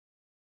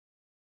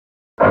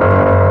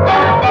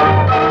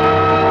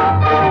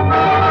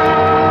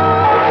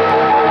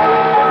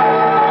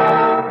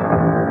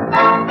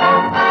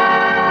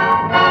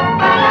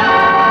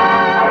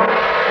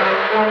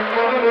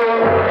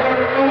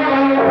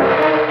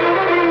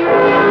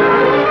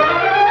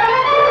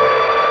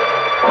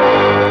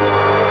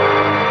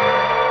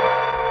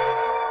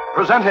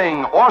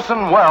Presenting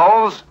Orson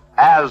Welles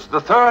as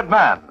The Third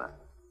Man.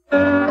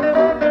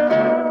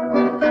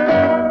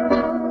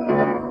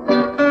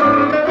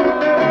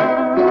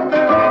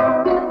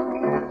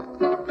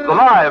 The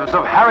Lives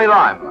of Harry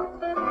Lime.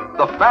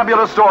 The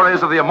fabulous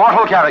stories of the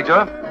immortal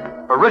character,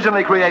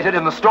 originally created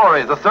in the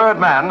story The Third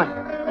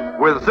Man,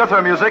 with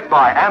zither music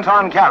by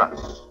Anton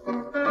Karas.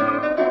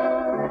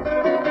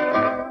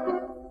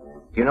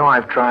 You know,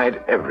 I've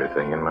tried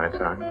everything in my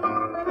time.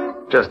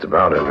 Just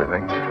about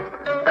everything.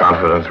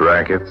 Confidence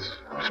rackets,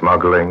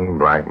 smuggling,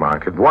 black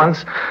market.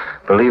 Once,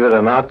 believe it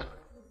or not,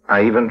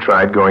 I even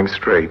tried going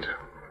straight.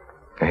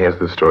 Here's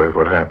the story of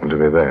what happened to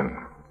me then.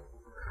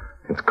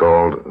 It's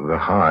called The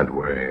Hard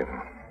Way.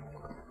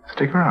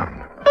 Stick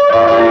around.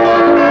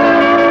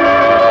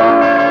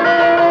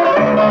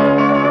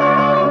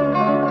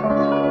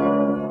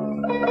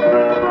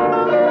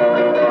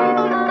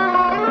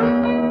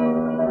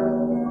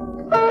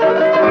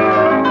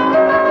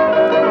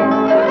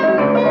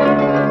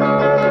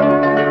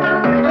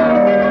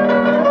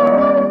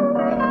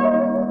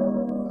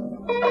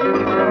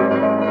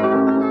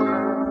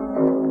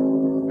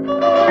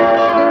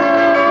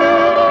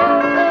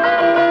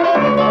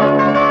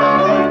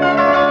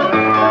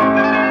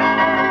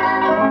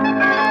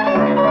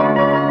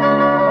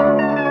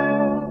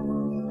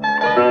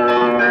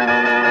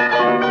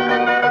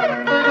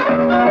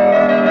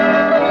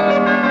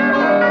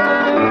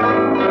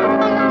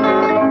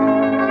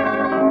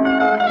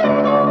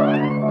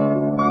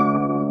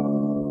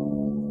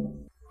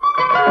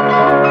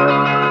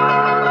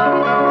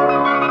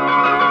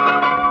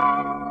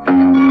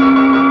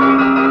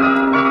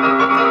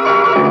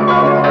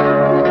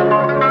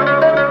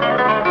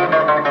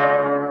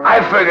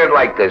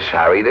 Like this,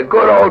 Harry. The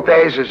good old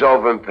days is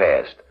over and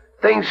past.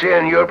 Things here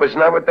in Europe is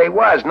not what they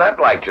was, not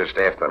like just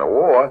after the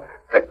war.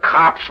 The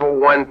cops for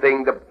one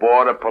thing, the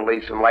border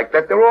police and like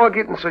that, they're all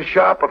getting so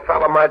sharp a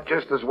fella might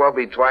just as well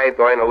be trying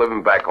to earn a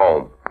living back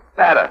home.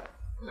 Better.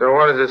 So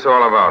what is this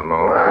all about, Mo?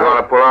 You want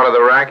to pull out of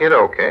the racket?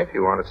 Okay. If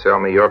you want to sell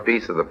me your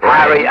piece of the plane.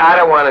 Harry, I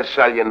don't want to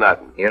sell you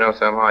nothing. You know,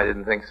 somehow I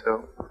didn't think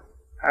so.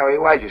 Harry,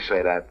 why'd you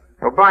say that?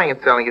 Well, buying and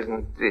selling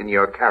isn't in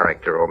your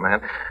character, old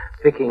man.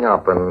 Picking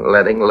up and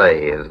letting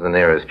lay is the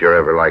nearest you're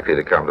ever likely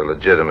to come to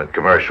legitimate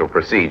commercial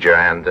procedure,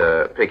 and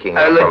picking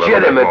up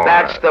legitimate,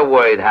 that's the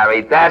word,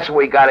 Harry. That's what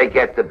we gotta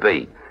get to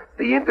be.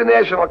 The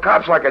international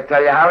cops, like I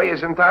tell you, Harry,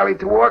 is entirely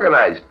too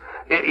organized.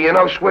 You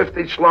know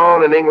Swifty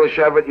Sloan and English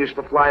Everett used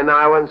to fly in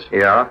islands?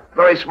 Yeah?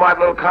 Very smart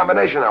little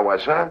combination that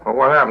was, huh? Well,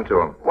 what happened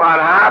to him? What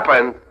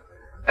happened?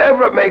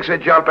 Everett makes a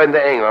jump into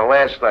England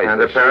last night.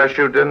 And the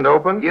parachute didn't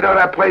open? You know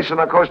that place on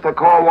the coast of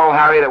Cornwall,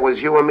 Harry, that was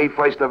you and me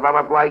first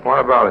developed like? What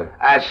about it?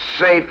 As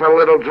safe a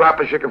little drop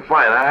as you can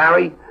find, huh,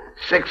 Harry?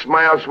 6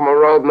 miles from a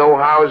road, no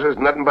houses,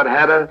 nothing but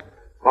header.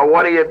 Well,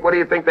 what do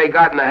you think they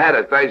got in the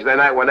header Thursday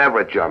night when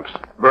Everett jumps?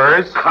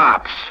 Birds?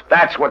 Cops.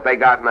 That's what they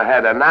got in the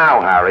header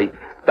now, Harry.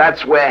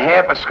 That's where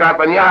half of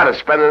Scotland Yard is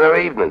spending their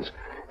evenings.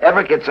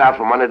 Everett gets out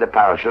from under the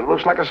parachute. It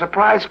looks like a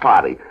surprise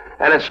party.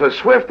 And as for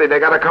Swifty, they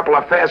got a couple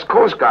of fast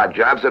Coast Guard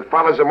jobs that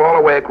follows them all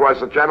the way across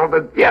the channel to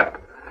Dieppe.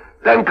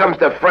 Then comes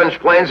the French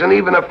planes, and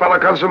even a fella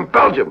comes from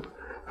Belgium.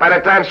 By the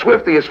time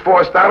Swifty is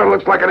forced out, it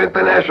looks like an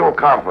international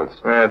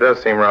conference. Yeah, it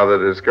does seem rather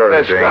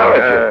discouraging.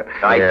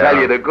 I tell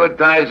you, the good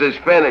times is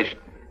finished.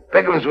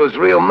 Pickens was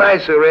real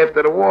nicer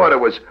after the war. There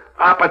was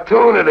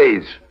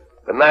opportunities.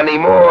 But not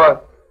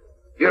anymore.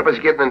 Europe is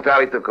getting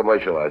entirely too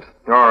commercialized.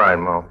 All right,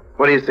 Mo.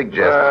 What do you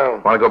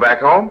suggest? Want to go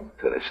back home?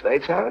 To the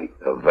States, Harry?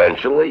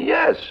 Eventually,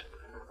 yes.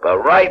 But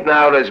right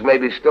now, there's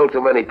maybe still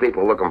too many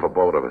people looking for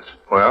both of us.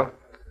 Well?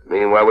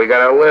 Meanwhile, we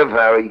gotta live,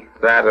 Harry.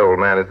 That, old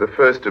man, is the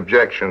first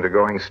objection to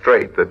going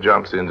straight that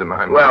jumps into my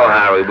mind. Well,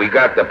 Harry, we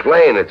got the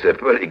plane. It's a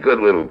pretty good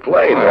little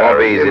plane. It won't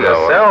be easy to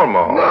sell,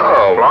 Mo.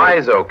 No. It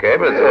flies okay,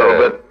 but it's a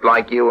little bit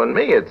like you and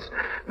me. It's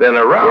been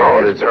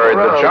around. It's heard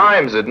the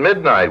chimes at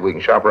midnight. We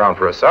can shop around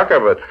for a sucker,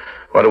 but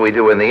what do we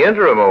do in the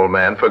interim, old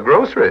man, for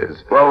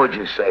groceries? What would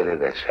you say to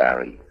this,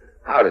 Harry?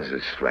 How does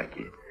this strike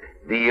you?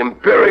 The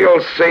Imperial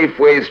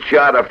Safeways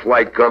Charter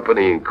Flight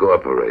Company,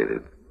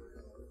 Incorporated.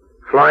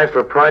 Fly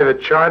for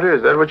private charter?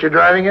 Is that what you're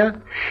driving at?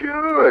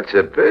 Sure, it's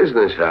a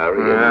business,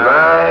 Harry. A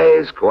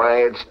nice,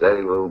 quiet,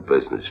 steady little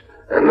business.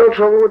 And no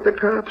trouble with the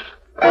cops.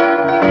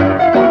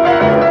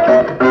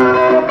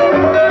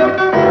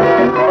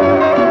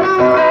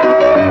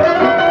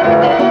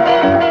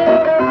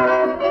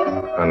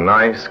 A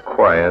nice,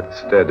 quiet,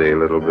 steady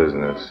little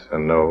business,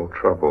 and no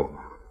trouble.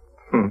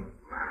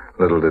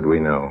 Little did we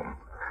know.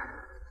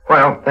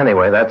 Well,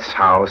 anyway, that's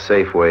how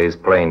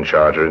Safeways Plane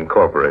Charter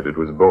Incorporated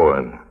was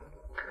born.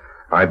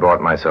 I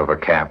bought myself a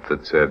cap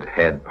that said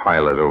head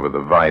pilot over the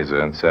visor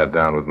and sat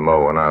down with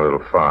Mo on our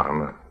little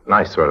farm. A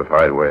nice sort of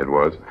hideaway it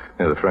was,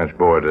 near the French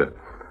border,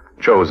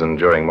 chosen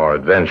during more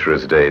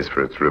adventurous days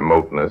for its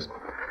remoteness,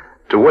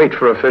 to wait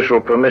for official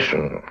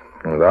permission.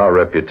 With our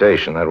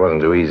reputation, that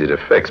wasn't too easy to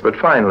fix, but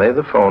finally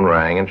the phone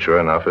rang, and sure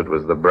enough, it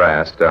was the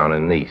brass down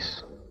in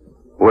Nice.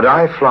 Would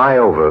I fly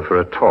over for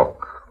a talk?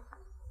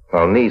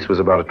 Well, Nice was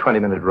about a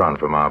 20-minute run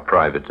from our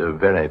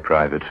very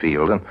private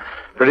field, and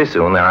pretty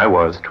soon there I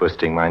was,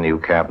 twisting my new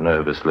cap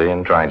nervously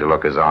and trying to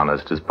look as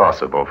honest as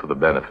possible for the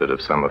benefit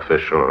of some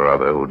official or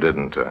other who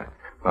didn't, I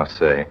must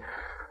say,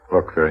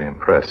 look very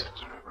impressed.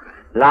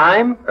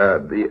 Lime?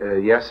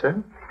 Yes,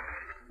 sir?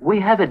 We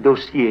have a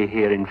dossier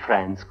here in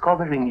France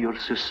covering your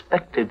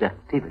suspected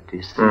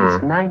activities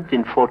since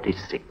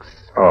 1946.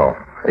 Oh,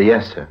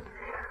 yes, sir.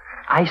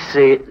 I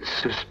say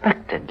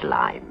suspected,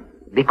 Lime,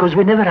 because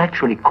we never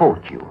actually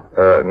caught you.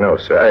 No,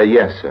 sir.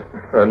 Yes, sir.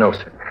 No,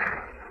 sir.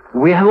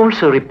 We have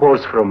also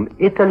reports from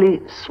Italy,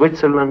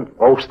 Switzerland,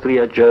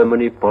 Austria,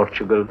 Germany,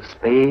 Portugal,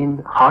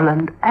 Spain,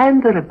 Holland,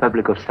 and the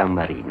Republic of San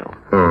Marino.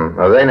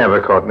 Well, they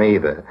never caught me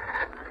either.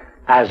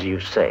 As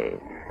you say.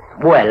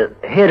 Well,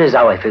 here is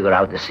how I figure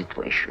out the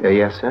situation.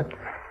 Yes, sir?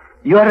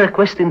 You are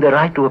requesting the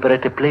right to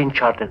operate a plane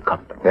charter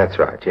company. That's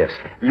right, yes,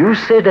 sir. You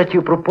say that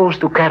you propose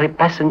to carry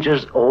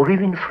passengers or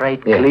even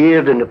freight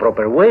cleared in the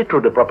proper way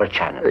through the proper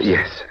channels.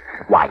 Yes,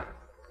 sir. Why?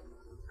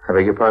 I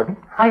beg your pardon?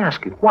 I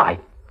ask you, why?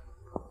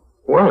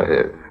 Well,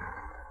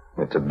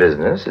 it's a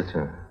business. It's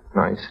a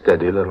nice,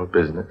 steady little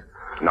business.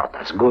 Not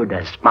as good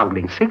as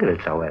smuggling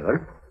cigarettes,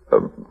 however.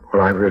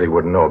 Well, I really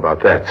wouldn't know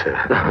about that, sir.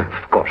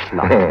 Of course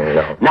not.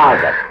 No. Now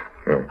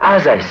then,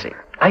 as I say,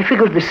 I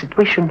figure the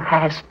situation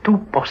has two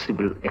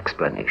possible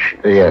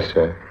explanations. Yes,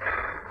 sir.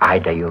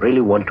 Either you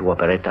really want to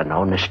operate an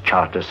honest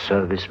charter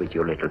service with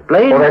your little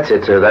plane. Oh, that's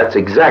it, sir. That's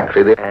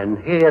exactly the... And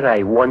here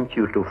I want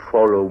you to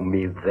follow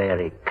me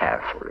very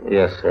carefully.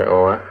 Yes,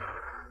 sir.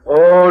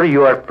 Or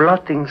you are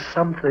plotting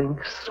something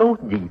so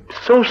deep,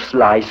 so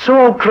sly,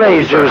 so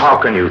crazy. Sir,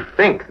 how can you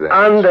think that?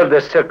 Under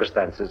the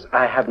circumstances,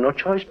 I have no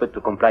choice but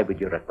to comply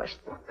with your request.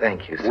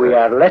 Thank you, sir. We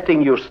are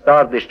letting you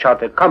start this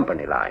charter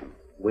company line.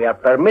 We are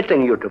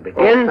permitting you to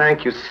begin. Oh,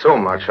 thank you so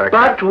much.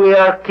 But we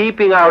are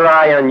keeping our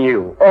eye on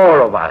you,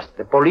 all of us,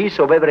 the police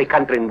of every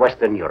country in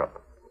Western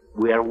Europe.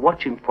 We are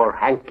watching for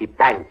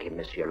hanky-panky,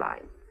 Monsieur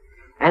Lime.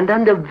 And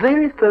on the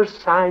very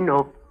first sign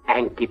of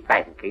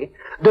hanky-panky,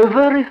 the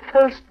very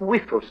first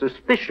whiff of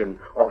suspicion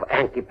of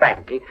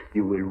hanky-panky,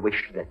 you will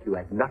wish that you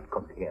had not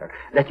come here,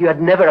 that you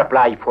had never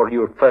applied for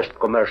your first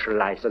commercial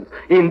license.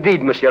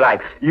 Indeed, Monsieur Lime,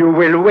 you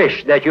will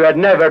wish that you had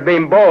never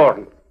been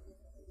born.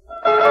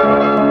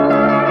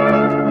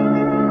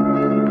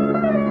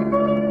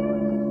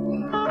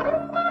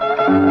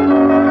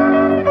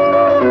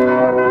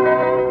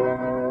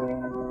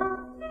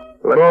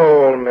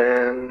 Oh,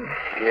 man.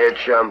 Yeah,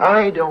 chum.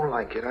 I don't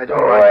like it. I don't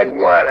All like right, it.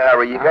 what,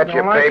 Harry? You got don't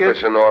your like papers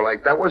it. and all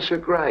like that. What's so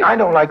great? I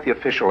don't like the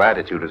official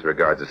attitude as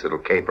regards this little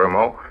caper,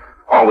 Mo.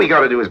 All we got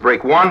to do is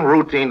break one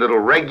routine little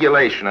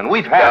regulation, and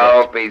we've had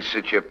Don't be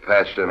such a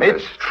pessimist.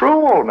 It's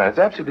true, old man. It's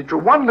absolutely true.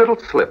 One little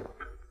slip.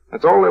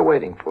 That's all they're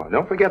waiting for.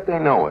 Don't forget they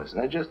know us.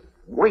 They're just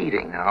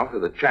waiting now for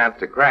the chance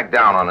to crack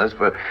down on us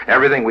for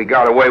everything we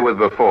got away with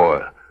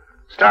before.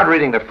 Start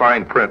reading the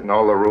fine print and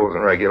all the rules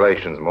and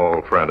regulations, my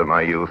old friend of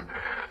my youth.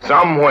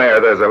 Somewhere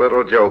there's a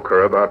little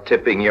joker about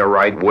tipping your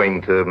right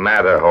wing to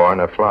Matterhorn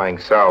or flying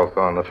south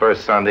on the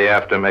first Sunday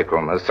after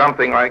Michaelmas,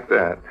 something like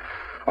that,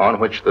 on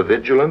which the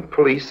vigilant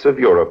police of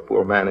Europe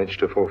will manage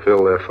to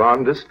fulfill their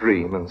fondest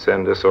dream and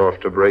send us off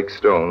to break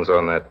stones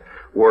on that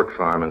work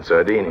farm in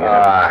Sardinia.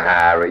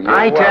 Harry,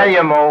 I tell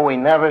you, Mo, we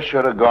never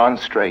should have gone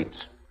straight.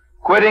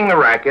 Quitting the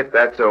racket,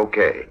 that's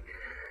okay.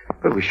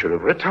 But we should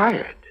have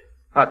retired,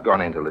 not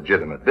gone into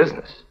legitimate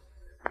business.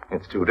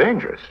 It's too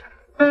dangerous.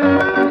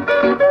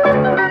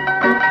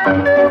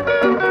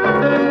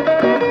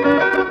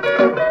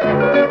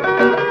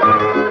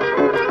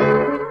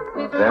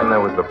 Then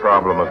there was the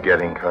problem of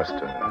getting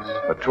customers.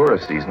 The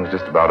tourist season was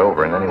just about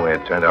over, and anyway,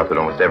 it turned out that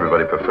almost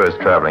everybody prefers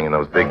traveling in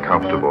those big,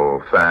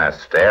 comfortable,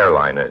 fast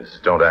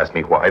airliners. Don't ask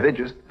me why, they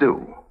just do.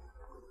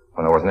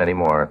 When there wasn't any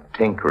more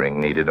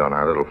tinkering needed on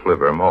our little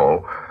flivver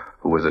Mo,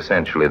 who was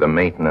essentially the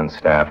maintenance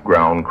staff,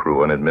 ground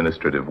crew, and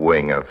administrative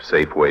wing of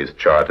Safeway's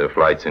Charter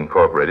Flights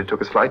Incorporated,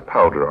 took a slight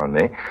powder on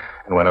me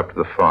and went up to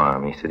the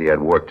farm. He said he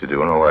had work to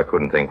do, and although I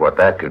couldn't think what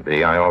that could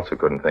be, I also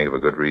couldn't think of a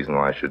good reason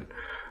why I should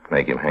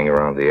make him hang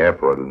around the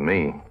airport with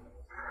me.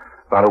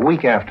 About a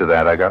week after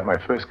that, I got my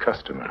first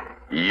customer.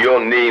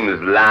 Your name is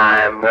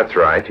Lime. That's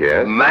right,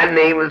 yes. My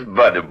name is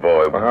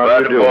Butterboy. Well, how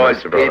do you do,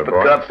 Butterboy's Mr. paper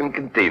Butterboy? cups and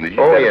containers.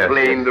 You Oh, got yes, a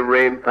plane yes. to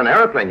rent? An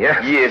airplane,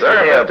 yes. Yes, Sir,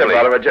 an Mr. airplane.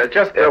 Butterboy,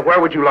 just where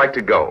would you like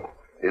to go?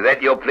 Is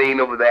that your plane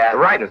over there?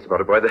 Right, Mr.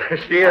 Butterboy. There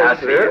she is. I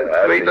see her,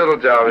 I Sweet see. little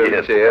job,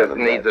 Yes, she is. Butterboy.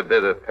 Needs a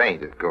bit of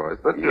paint, of course,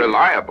 but Yes.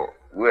 reliable.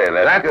 Well,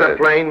 That's good. a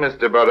plane,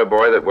 Mr.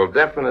 Butterboy, that will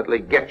definitely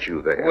get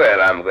you there.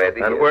 Well, I'm glad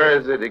to And hear where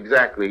is it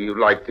exactly you'd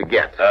like to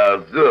get?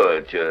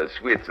 Zurich,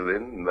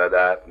 Switzerland, but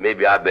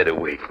maybe I better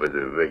wait for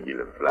the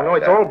regular flight. No,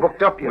 it's all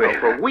booked up, you know,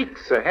 for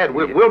weeks ahead.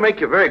 We'll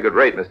make you a very good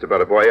rate, Mr.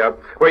 Butterboy.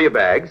 Where are your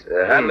bags?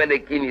 How many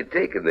can you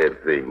take in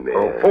that thing there?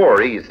 Oh,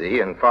 4 easy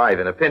and 5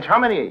 in a pinch. How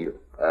many are you?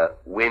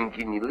 When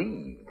can you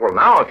leave? Well,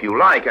 now, if you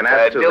like, and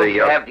as to Don't the...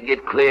 you have to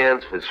get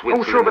clearance for Oh,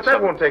 Switzerland? sure, but or that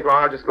something? won't take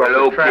long. I'll just go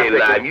Well, up the okay,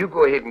 traffic. Lime, you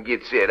go ahead and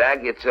get set. I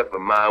get something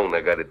of my own I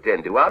got to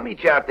attend to. I'll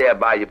meet you out there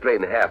by your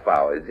plane in a half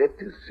hour. Is that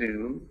too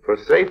soon? For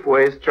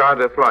Safeway's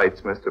charter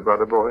flights, Mr.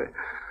 Butterboy.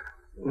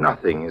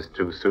 Nothing is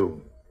too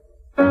soon.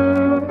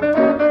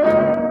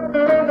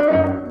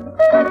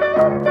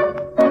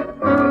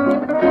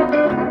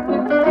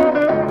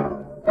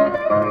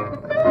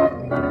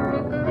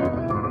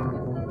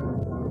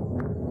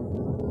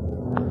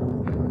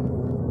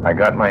 I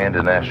got my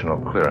international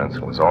clearance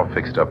and was all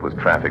fixed up with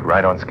traffic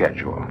right on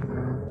schedule.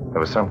 There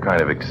was some kind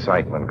of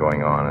excitement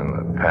going on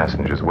in the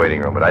passengers'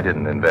 waiting room, but I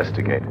didn't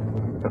investigate.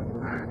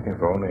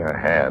 If only I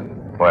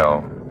had.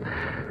 Well,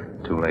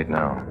 too late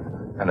now.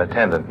 An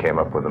attendant came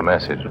up with a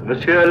message.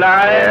 Monsieur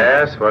Lyon?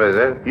 Yes, what is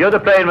it? You're the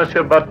plane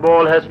Monsieur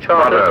Butterball has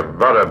chartered.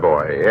 Butter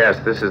boy. Yes,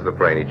 this is the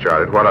plane he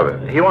chartered. What of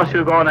it? He wants you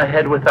to go on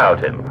ahead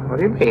without him. What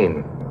do you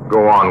mean,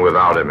 go on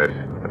without him?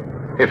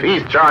 If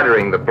he's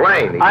chartering the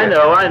plane... I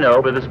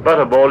know, but this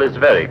Butterball is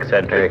very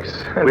eccentric.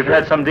 Eccentric? We've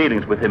had some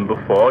dealings with him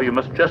before. You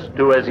must just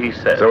do as he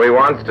says. So he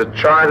wants to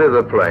charter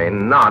the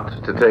plane,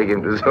 not to take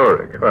him to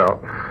Zurich.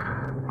 Well,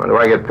 when do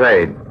I get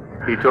paid?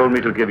 He told me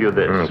to give you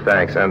this.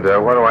 Thanks. And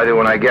what do I do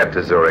when I get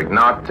to Zurich?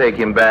 Not take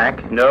him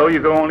back? No, you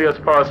go only as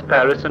far as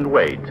Paris and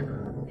wait.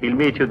 He'll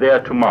meet you there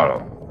tomorrow.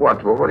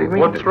 What? What do you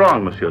mean? What's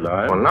wrong, Monsieur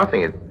Lyon? Well,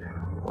 nothing.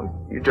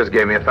 You just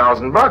gave me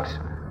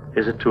 $1,000.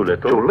 Is it too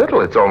little? Too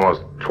little? It's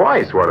almost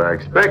twice what I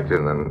expect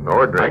in an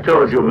ordinary... I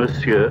told you,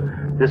 monsieur,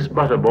 this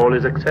Butterball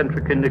is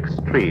eccentric in the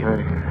extreme.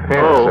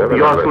 Yes,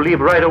 you ought to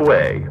leave right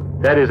away.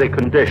 That is a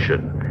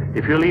condition.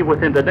 If you leave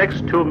within the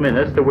next 2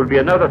 minutes, there will be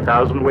another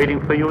 1,000 waiting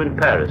for you in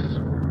Paris.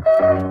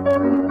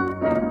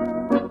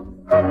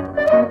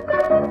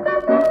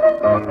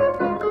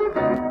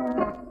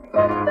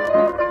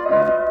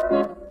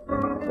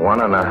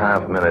 One and a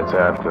half minutes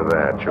after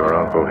that, your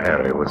Uncle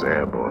Harry was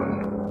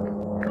airborne.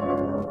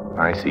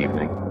 Nice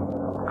evening.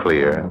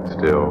 Clear,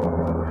 still,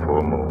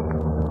 full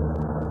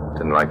moon.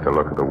 Didn't like the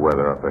look of the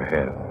weather up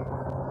ahead.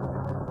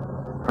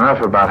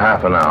 For about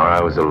half an hour,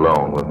 I was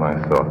alone with my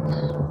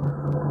thoughts.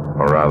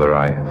 Or rather,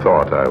 I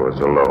thought I was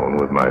alone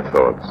with my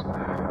thoughts.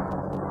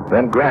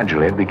 Then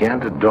gradually it began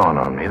to dawn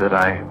on me that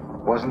I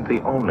wasn't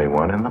the only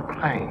one in the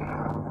plane.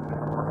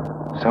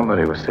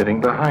 Somebody was sitting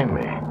behind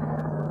me.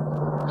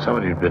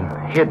 Somebody had been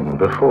hidden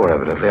before,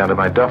 evidently, under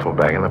my duffel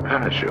bag in the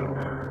parachute.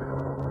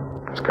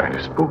 It was kind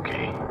of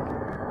spooky.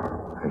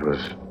 It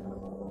was,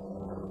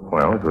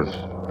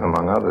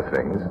 among other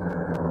things,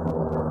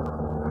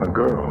 a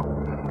girl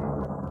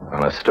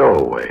on a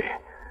stowaway.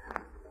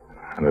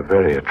 And a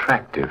very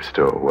attractive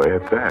stowaway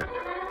at that.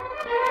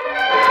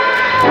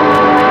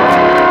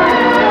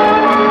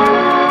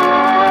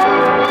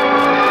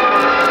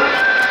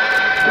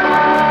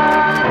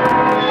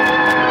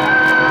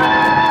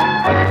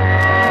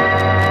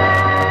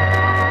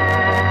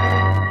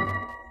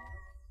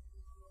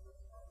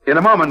 In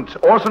a moment,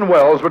 Orson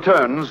Welles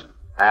returns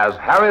as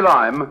Harry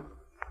Lime,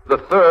 the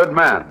third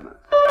man.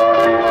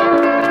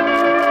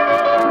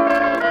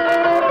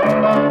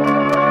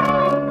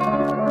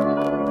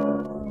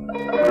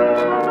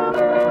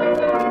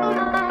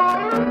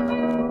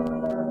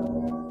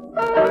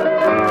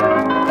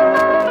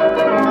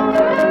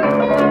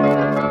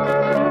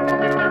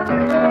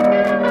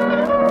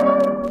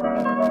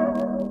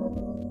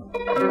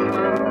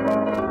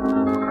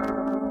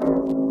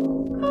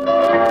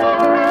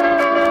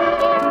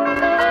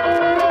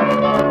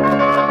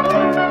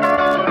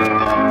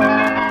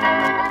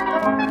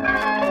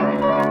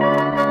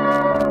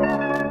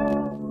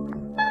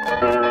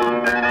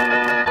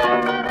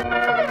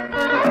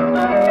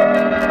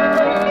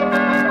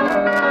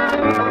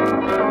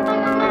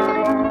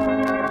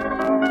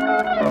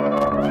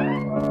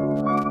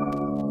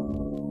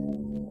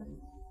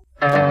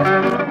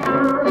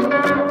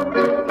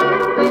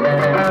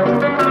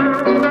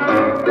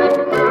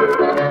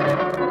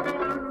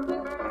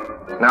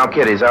 Now,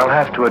 kiddies, I'll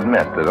have to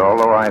admit that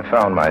although I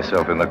found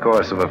myself in the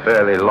course of a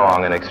fairly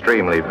long and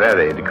extremely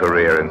varied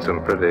career in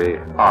some pretty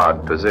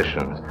odd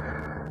positions,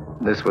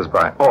 this was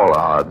by all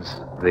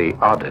odds the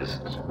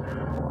oddest.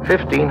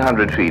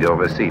 1,500 feet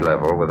over sea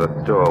level with a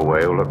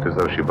stowaway who looked as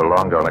though she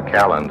belonged on a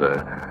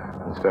calendar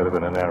instead of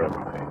in an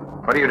aeroplane.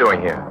 What are you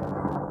doing here?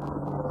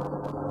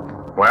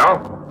 Well?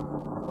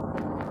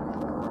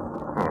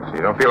 Oh, so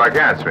you don't feel like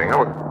answering,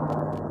 huh?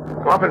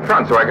 Come up in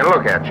front so I can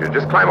look at you.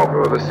 Just climb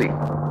over the seat.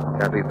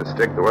 Can't leave the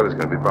stick. The weather's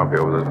going to be bumpy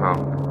over this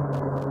mountain.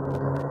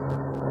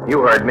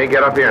 You heard me.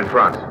 Get up here in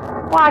front.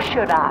 Why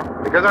should I?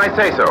 Because I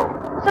say so.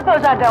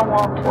 Suppose I don't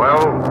want to.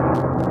 Well,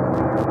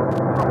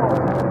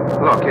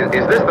 look,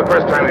 is this the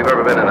first time you've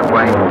ever been in a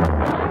plane?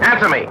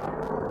 Answer me.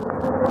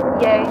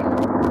 Yes.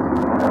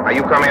 Are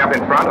you coming up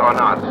in front or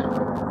not?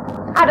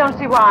 I don't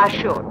see why I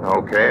should.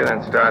 Okay,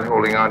 then start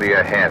holding on to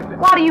your head.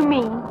 What do you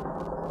mean?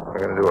 We're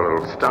going to do a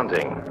little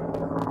stunting.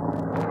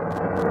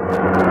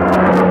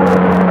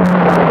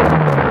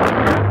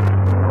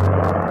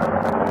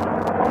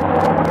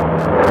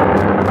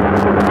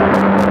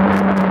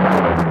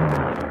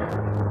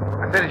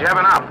 Did you have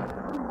enough?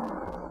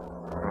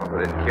 Oh,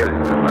 but it killed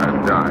you the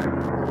last time.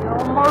 You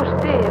almost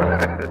did.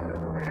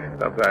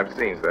 Sometimes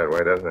seems that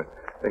way, doesn't it?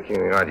 Thinking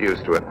you're not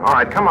used to it. All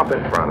right, come up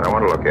in front. I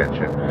want to look at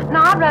you. No,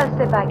 I'd rather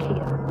sit back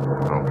here.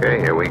 Okay,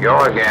 here we go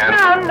again.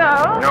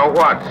 No. No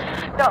what?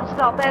 Don't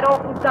stop that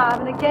awful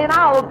diving again.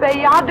 I'll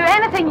obey you. I'll do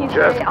anything you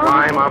Just say.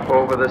 climb up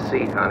over the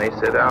seat, honey.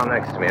 Sit down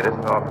next to me. It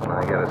isn't often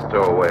I get a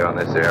stowaway on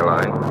this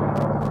airline.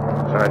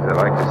 Besides, I'd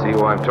like to see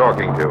who I'm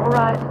talking to. All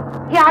right.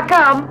 Here I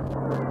come.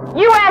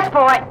 You asked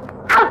for it.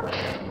 Ouch!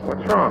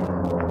 What's wrong?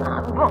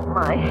 I bumped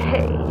my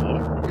head.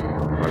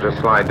 Well, just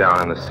slide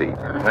down in the seat.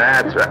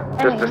 That's right.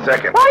 Just a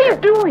second. What are you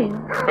doing?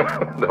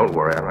 Don't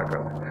worry, I'm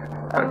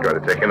not going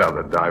to take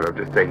another dive. I'm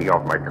just taking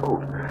off my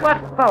coat. What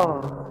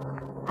for?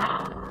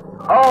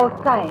 Oh,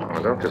 thanks.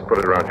 Well, don't just put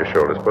it around your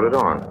shoulders. Put it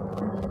on.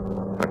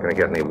 It's not going to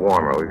get any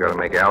warmer. We've got to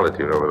make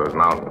altitude over those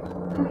mountains.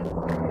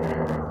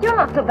 You're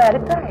not so bad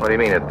at that. What do you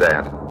mean at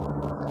that?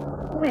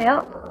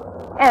 Well,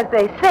 as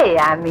they say,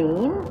 I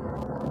mean.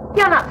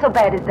 You're not so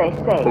bad as they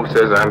say. Who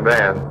says I'm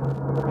bad?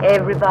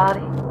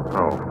 Everybody.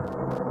 Oh.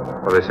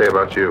 What do they say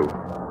about you?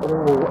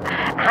 Oh,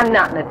 I'm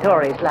not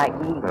notorious like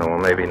you. Oh, well,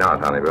 maybe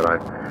not, honey, but I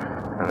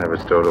never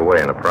stowed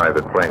away in a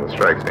private plane. It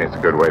strikes me it's a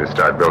good way to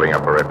start building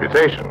up a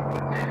reputation.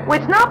 Well,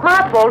 it's not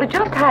my fault. It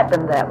just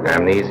happened that way.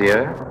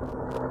 Amnesia?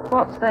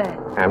 What's that?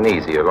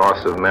 Amnesia,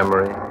 loss of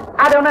memory.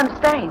 I don't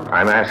understand.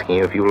 I'm asking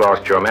you if you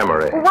lost your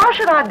memory. Well, why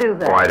should I do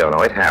that? Oh, I don't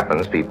know. It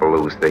happens. People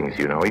lose things,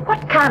 you know.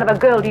 What kind of a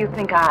girl do you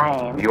think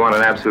I am? You want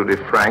an absolutely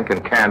frank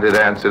and candid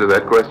answer to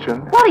that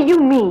question? What do you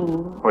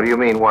mean? What do you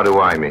mean, what do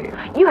I mean?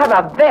 You have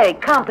a very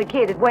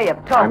complicated way of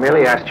talking. I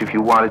merely asked you if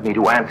you wanted me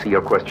to answer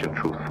your question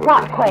truthfully.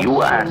 What question?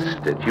 You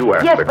asked it. You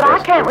asked yes, the but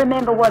question. I can't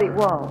remember what it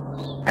was.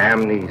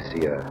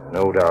 Amnesia.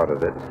 No doubt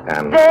of it.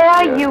 Amnesia.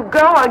 There you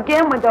go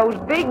again with those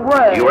big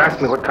words. You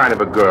asked me what kind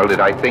of a girl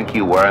did I think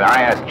you were, and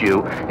I asked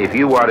you if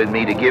you wanted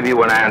me to give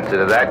you an answer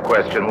to that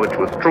question which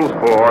was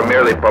truthful or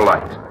merely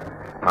polite.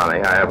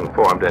 Honey, I haven't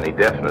formed any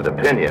definite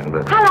opinion,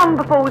 but... How long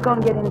before we're going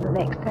to get into the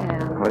next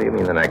town? What do you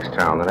mean the next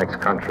town, the next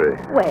country?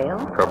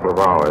 Well... A couple of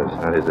hours,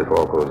 that is if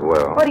all goes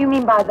well. What do you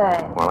mean by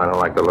that? Well, I don't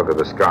like the look of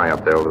the sky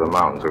up there over the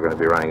mountains. We're going to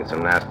be running into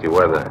some nasty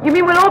weather. You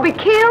mean we'll all be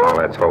killed? Oh,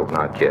 let's hope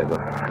not, kid. We're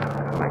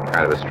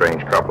kind of a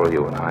strange couple,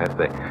 you and I, if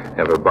they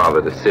ever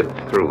bother to sift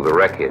through the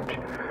wreckage.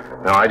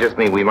 No, I just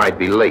mean we might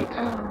be late.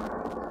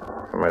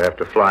 We might have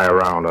to fly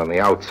around on the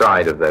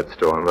outside of that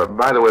storm. But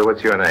by the way,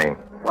 what's your name?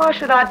 Why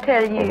should I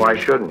tell you? Well, why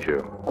shouldn't you?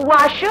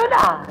 Why should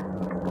I?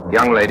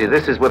 Young lady,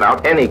 this is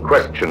without any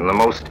question the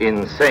most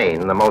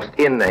insane, the most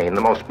inane,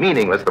 the most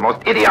meaningless, the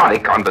most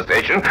idiotic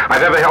conversation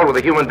I've ever held with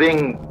a human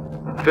being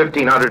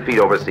 1,500 feet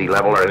over sea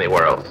level or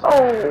anywhere else.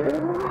 Oh,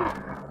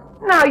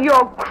 now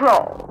you're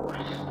cross.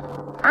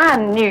 I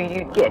knew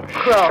you'd get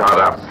cross. Shut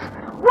up.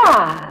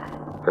 Why?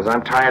 Because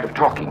I'm tired of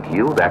talking to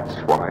you, that's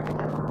why.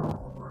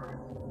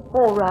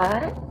 All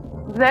right.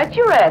 That's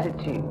your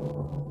attitude.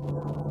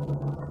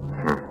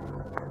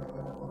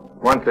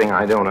 One thing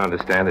I don't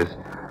understand is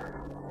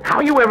how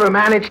you ever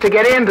managed to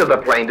get into the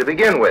plane to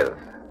begin with.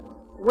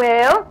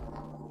 Well,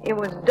 it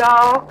was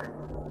dark.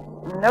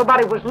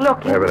 Nobody was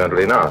looking.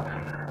 Evidently not.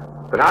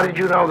 But how did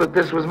you know that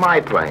this was my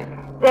plane?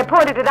 They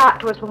pointed it out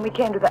to us when we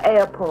came to the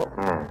airport.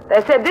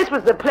 They said this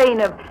was the plane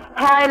of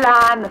Harry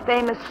Lime, the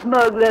famous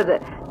smuggler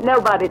that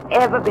nobody'd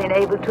ever been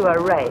able to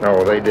erase.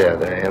 Oh, they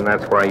did. And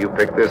that's why you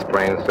picked this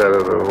plane instead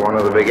of one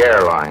of the big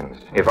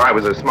airlines. If I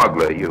was a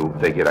smuggler, you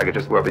figured I could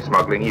just well be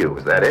smuggling you.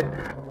 Is that it?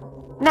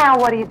 Now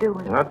what are you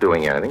doing? I'm not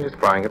doing anything, just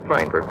flying a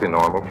plane. Perfectly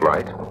normal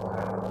flight.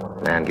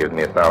 Man gives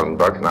me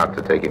 $1,000 not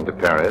to take him to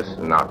Paris,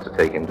 not to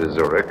take him to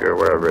Zurich, or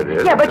wherever it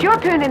is. Yeah, but you're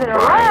turning it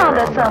around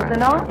or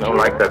something, aren't you? I don't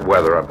like that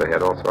weather up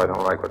ahead. Also, I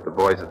don't like what the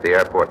boys at the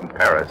airport in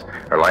Paris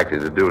are likely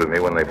to do to me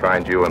when they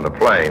find you in the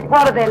plane.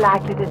 What are they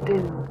likely to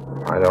do?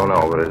 I don't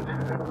know, but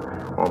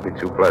it won't be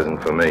too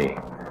pleasant for me.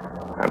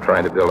 I'm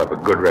trying to build up a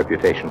good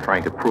reputation,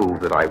 trying to prove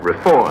that I've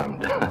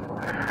reformed.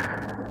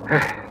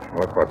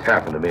 Look what's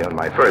happened to me on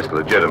my first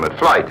legitimate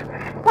flight.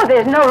 Well,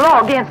 there's no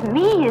law against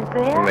me, is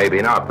there?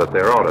 Maybe not, but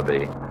there ought to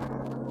be.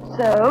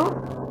 So,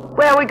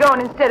 where are we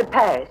going instead of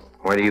Paris?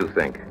 What do you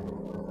think?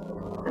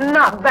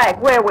 Not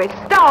back where we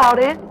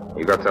started.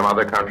 You got some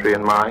other country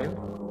in mind?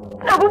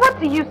 No, but what's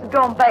the use of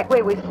going back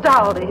where we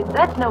started?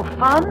 That's no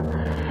fun.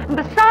 And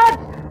besides,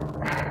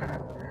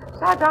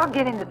 I'll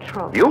get into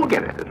trouble. You'll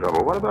get into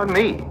trouble. What about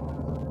me?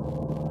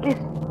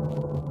 Listen,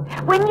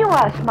 when you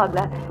were a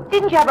smuggler,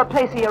 didn't you have a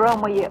place of your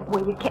own where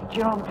you kept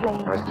your own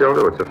plane? I still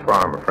do. It's a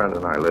farm. A friend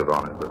and I live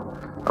on it, but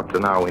up to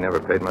now, we never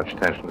paid much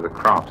attention to the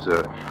crops.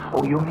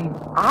 Oh, you mean?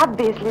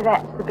 Obviously,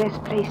 that's the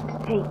best place to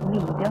take me,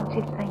 don't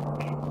you think?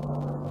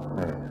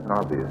 Yes,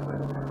 obviously.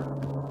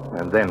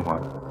 And then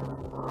what?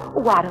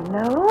 Oh, I don't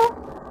know.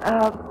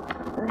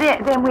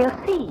 Then we'll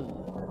see.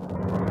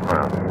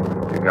 Well,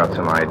 you got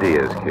some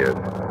ideas, kid.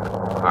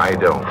 I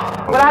don't.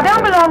 Well, I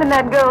don't belong in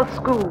that girl's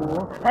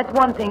school. That's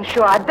one thing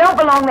sure. I don't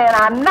belong there, and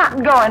I'm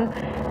not going.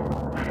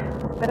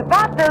 But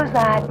about those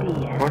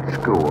ideas... What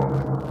school?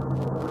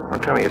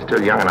 Don't tell me you're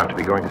still young enough to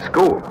be going to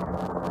school.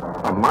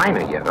 A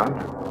minor yet, huh?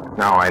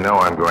 Now I know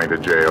I'm going to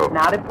jail.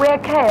 Not if we're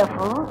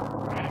careful.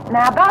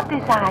 Now, about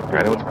this idea...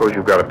 I don't suppose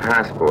you've got a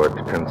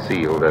passport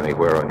concealed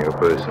anywhere on your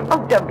person.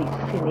 Oh, don't be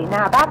silly.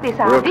 Now, about this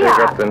We'll idea... take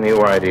up the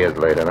new ideas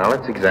later. Now,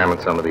 let's examine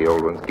some of the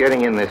old ones.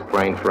 Getting in this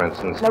plane, for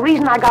instance. The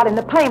reason I got in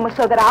the plane was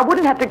so that I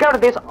wouldn't have to go to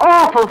this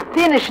awful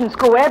finishing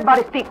school where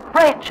everybody speaks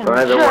French and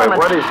By the German. way,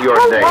 what is your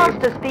Who name?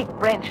 wants to speak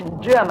French and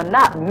German?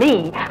 Not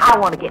me. I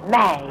want to get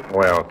married.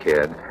 Well,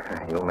 kid,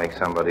 you'll make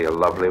somebody a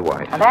lovely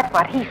wife. Now, that's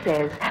what he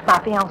says. My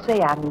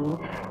fiancé, I mean.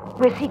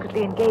 We're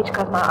secretly engaged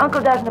because my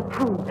uncle doesn't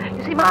approve.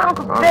 You see, my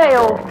uncle's very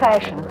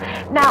old-fashioned.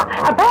 Now,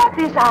 about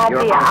this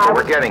idea, Your uncle,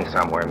 we're getting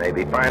somewhere,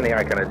 maybe. Finally,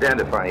 I can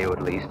identify you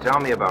at least.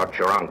 Tell me about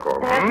your uncle.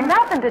 There's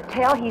nothing to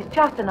tell. He's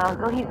just an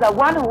uncle. He's the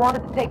one who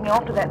wanted to take me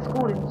off to that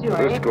school in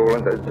Zurich. The school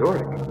in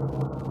Zurich?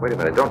 Wait a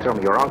minute. Don't tell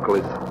me your uncle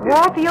is...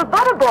 Warfield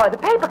Butterboy, the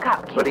paper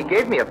cup kid. But he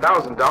gave me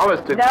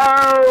 $1,000 to...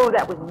 No,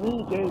 that was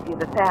me gave you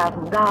the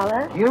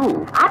 $1,000.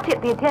 You? I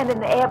tipped the attendant in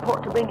the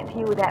airport to bring it to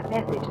you with that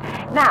message.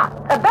 Now,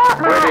 about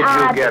my... Where did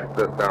you get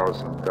the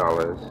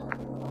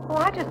 $1,000? Oh,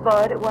 I just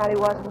borrowed it while he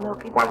wasn't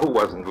looking. Well, who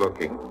wasn't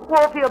looking?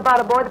 Warfield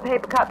Butterboy, the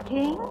paper cup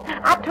king.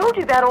 I told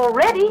you that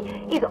already.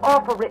 He's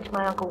awful rich,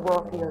 my Uncle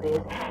Warfield is.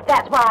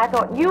 That's why I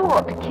thought you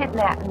ought to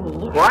kidnap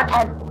me. What?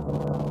 And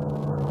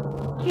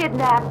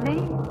kidnap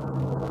me?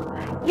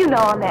 You know,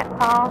 on that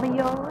farm of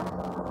yours.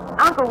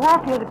 Uncle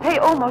Warfield would pay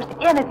almost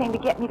anything to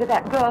get me to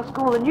that girls'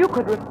 school, and you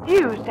could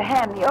refuse to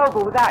hand me over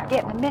without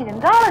getting $1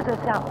 million or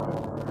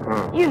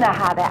something. You know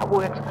how that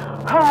works.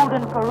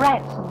 Holding for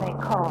ransom, they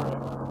call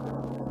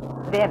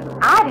it. Then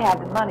I'd have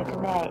the money to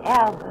marry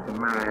Albert.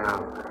 Marry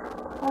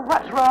Albert. Well,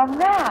 what's wrong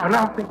now?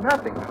 Nothing.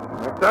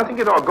 Nothing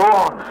at all. Go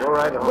on. Go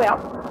right on. Well,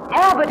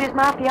 Albert is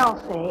my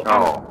fiancé.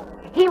 Oh.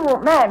 He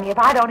won't marry me if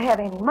I don't have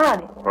any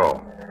money. Oh.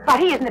 But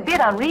he isn't a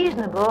bit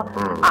unreasonable.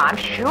 I'm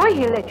sure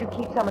he'll let you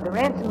keep some of the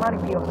ransom money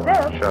for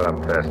yourself. Shut up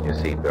and fasten your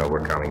seatbelt.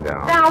 We're coming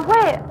down. Now,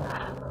 where?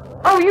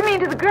 Oh, you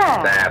mean to the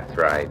ground? That's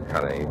right,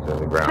 honey. To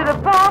the ground. To the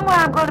farm where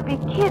I'm going to be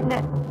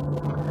kidnapped.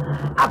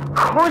 Of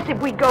course,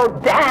 if we go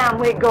down,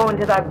 we're going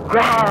to the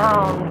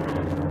ground.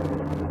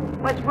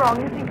 What's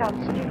wrong? You think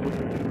I'm stupid?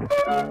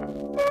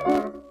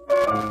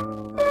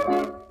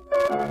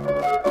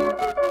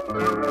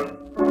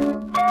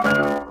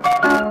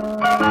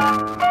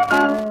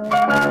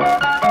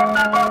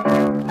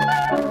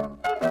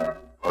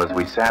 Well, as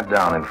we sat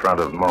down in front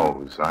of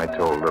Moe's, I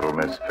told little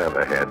Miss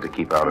Featherhead to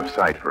keep out of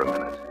sight for a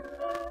minute.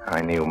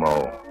 I knew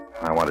Moe.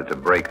 I wanted to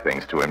break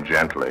things to him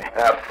gently.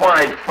 A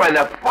fine friend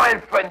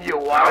you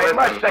are. I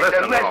must say,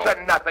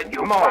 listen, nothing.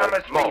 You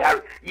promised me,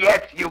 Harry.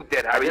 Yes, you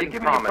did, Harry. You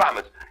gave me a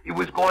promise. You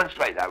was going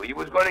straight, Harry. You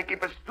was going to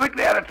keep us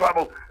strictly out of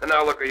trouble. And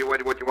now look at you, what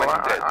you did.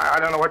 I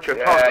don't know what you're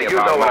talking about. You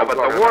know what, but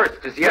the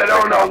worst is yet. You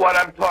don't know what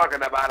I'm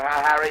talking about,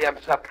 huh, Harry?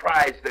 I'm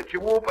surprised that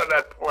you opened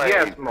that plane.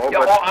 Yes, Mo,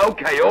 but... Oh,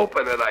 okay,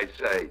 open it, I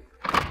say.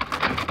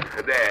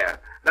 There.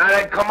 Now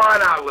then, come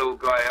on out, little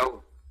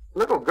girl.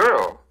 Little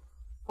girl?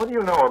 What do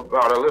you know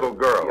about a little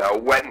girl? You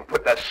went and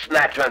put the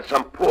snatch on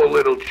some poor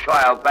little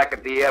child back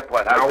at the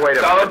airport. Now, wait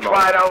a minute, Don't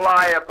try to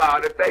lie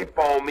about it. They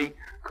phone me.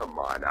 Come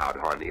on out,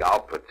 honey. I'll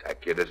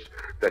protect you. This...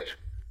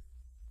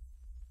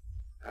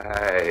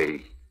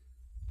 Hey.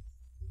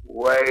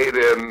 Wait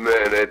a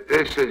minute.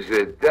 This is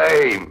a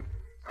dame.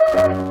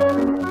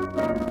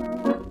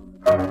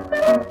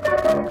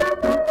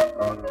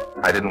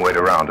 I didn't wait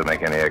around to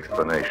make any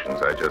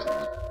explanations. I just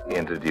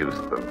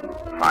introduced them.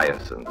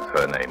 Hyacinth,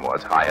 her name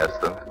was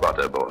Hyacinth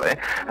Butterboy,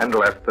 and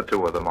left the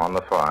two of them on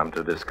the farm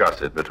to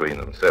discuss it between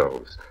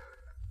themselves.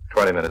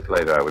 20 minutes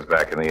later, I was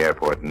back in the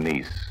airport in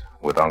Nice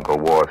with Uncle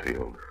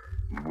Warfield.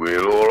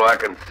 Well, all I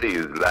can see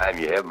is, Lime,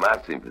 you have my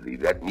sympathy.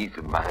 That niece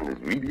of mine is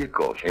really a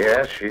caution.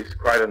 Yes, she's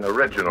quite an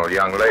original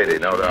young lady,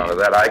 no doubt of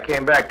that. I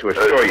came back to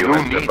assure you,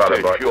 Mr. Butterboy. You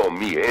need to assure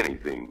me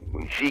anything.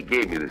 When she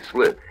gave me the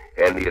slip,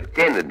 and the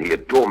attendant here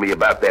told me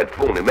about that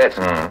phony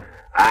message,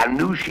 I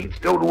knew she'd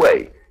stowed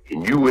away,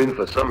 and you were in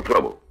for some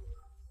trouble.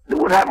 Know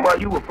what happened while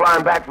you were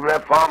flying back from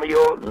that farm of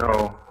yours?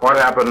 No. What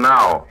happened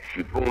now?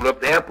 She phoned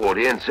up the airport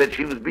here and said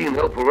she was being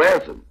held for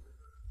ransom.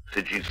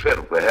 Said she'd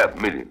settle for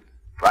 $500,000.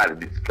 Tried to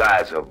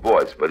disguise her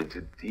voice, but it's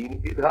a teeny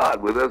bit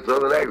hard with her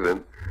southern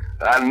accent.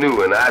 I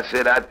knew, and I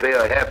said I'd pay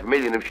her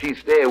 $500,000 if she'd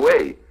stay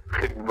away.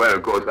 Well,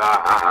 of course,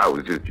 I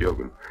was just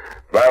joking.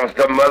 Promised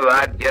her mother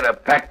I'd get her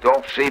packed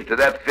off safe to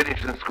that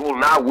finishing school,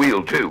 and I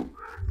will, too.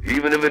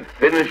 Even if it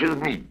finishes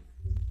me.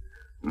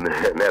 Now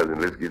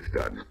then, let's get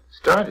started.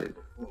 Started?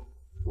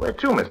 Where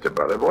to, Mr.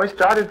 Butterboy?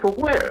 Started for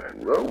where?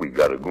 Well, we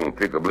gotta go and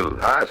pick up little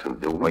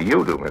Hyacinth, do we? Well,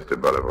 you do, Mr.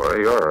 Butterboy.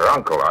 You're her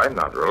uncle. I'm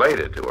not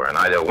related to her, and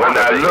I don't want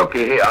to Now, be... look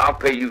here. I'll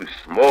pay you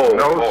small.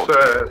 No,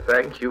 sir.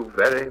 Thank you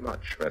very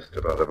much,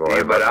 Mr. Butterboy.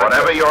 Yeah, but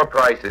whatever your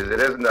price is, it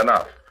isn't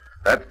enough.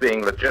 That's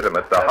being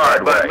legitimate the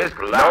hard but way.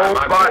 Mr. Lime,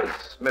 No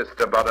buts,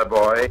 Mr.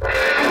 Butterboy.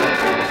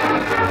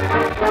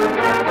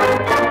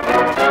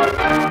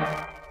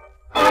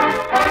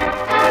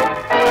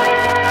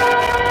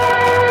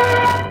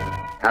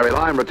 Harry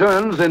Lime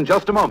returns in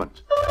just a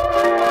moment.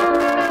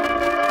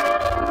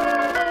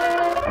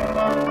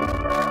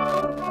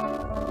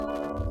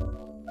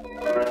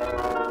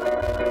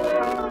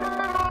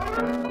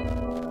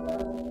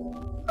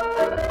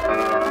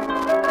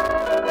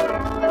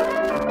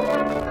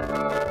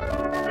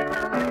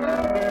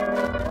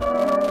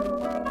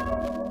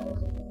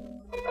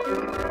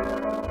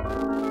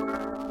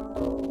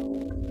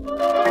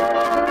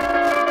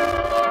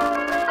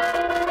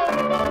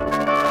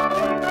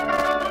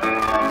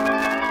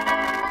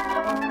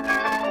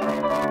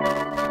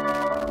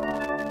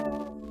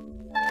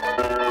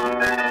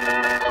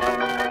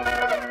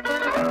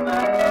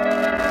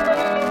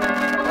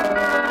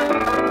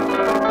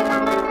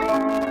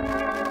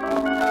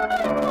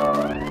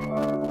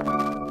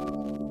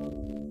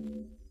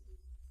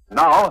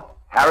 Now,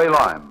 Harry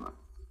Lime.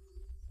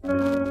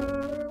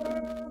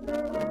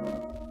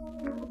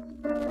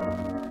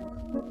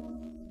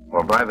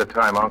 Well, by the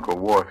time Uncle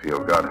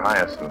Warfield got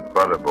Hyacinth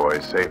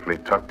Butterboy safely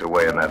tucked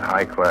away in that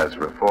high-class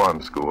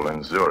reform school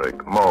in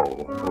Zurich,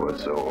 Mo, poor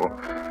soul,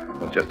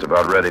 was just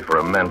about ready for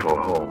a mental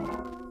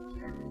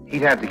home.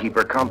 He'd had to keep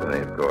her company,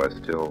 of course,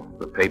 till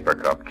the paper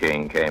cup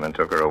king came and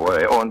took her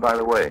away. Oh, and by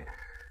the way,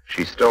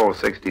 she stole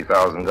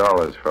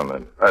 $60,000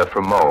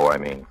 from Mo, I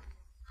mean.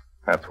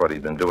 That's what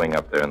he'd been doing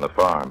up there in the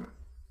farm,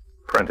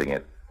 printing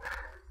it.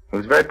 He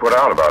was very put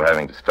out about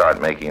having to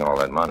start making all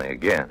that money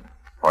again.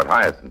 What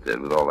Hyacinth did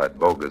with all that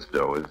bogus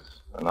dough is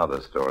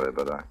another story,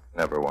 but I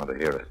never want to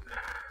hear it.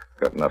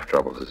 Got enough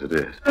troubles as it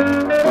is.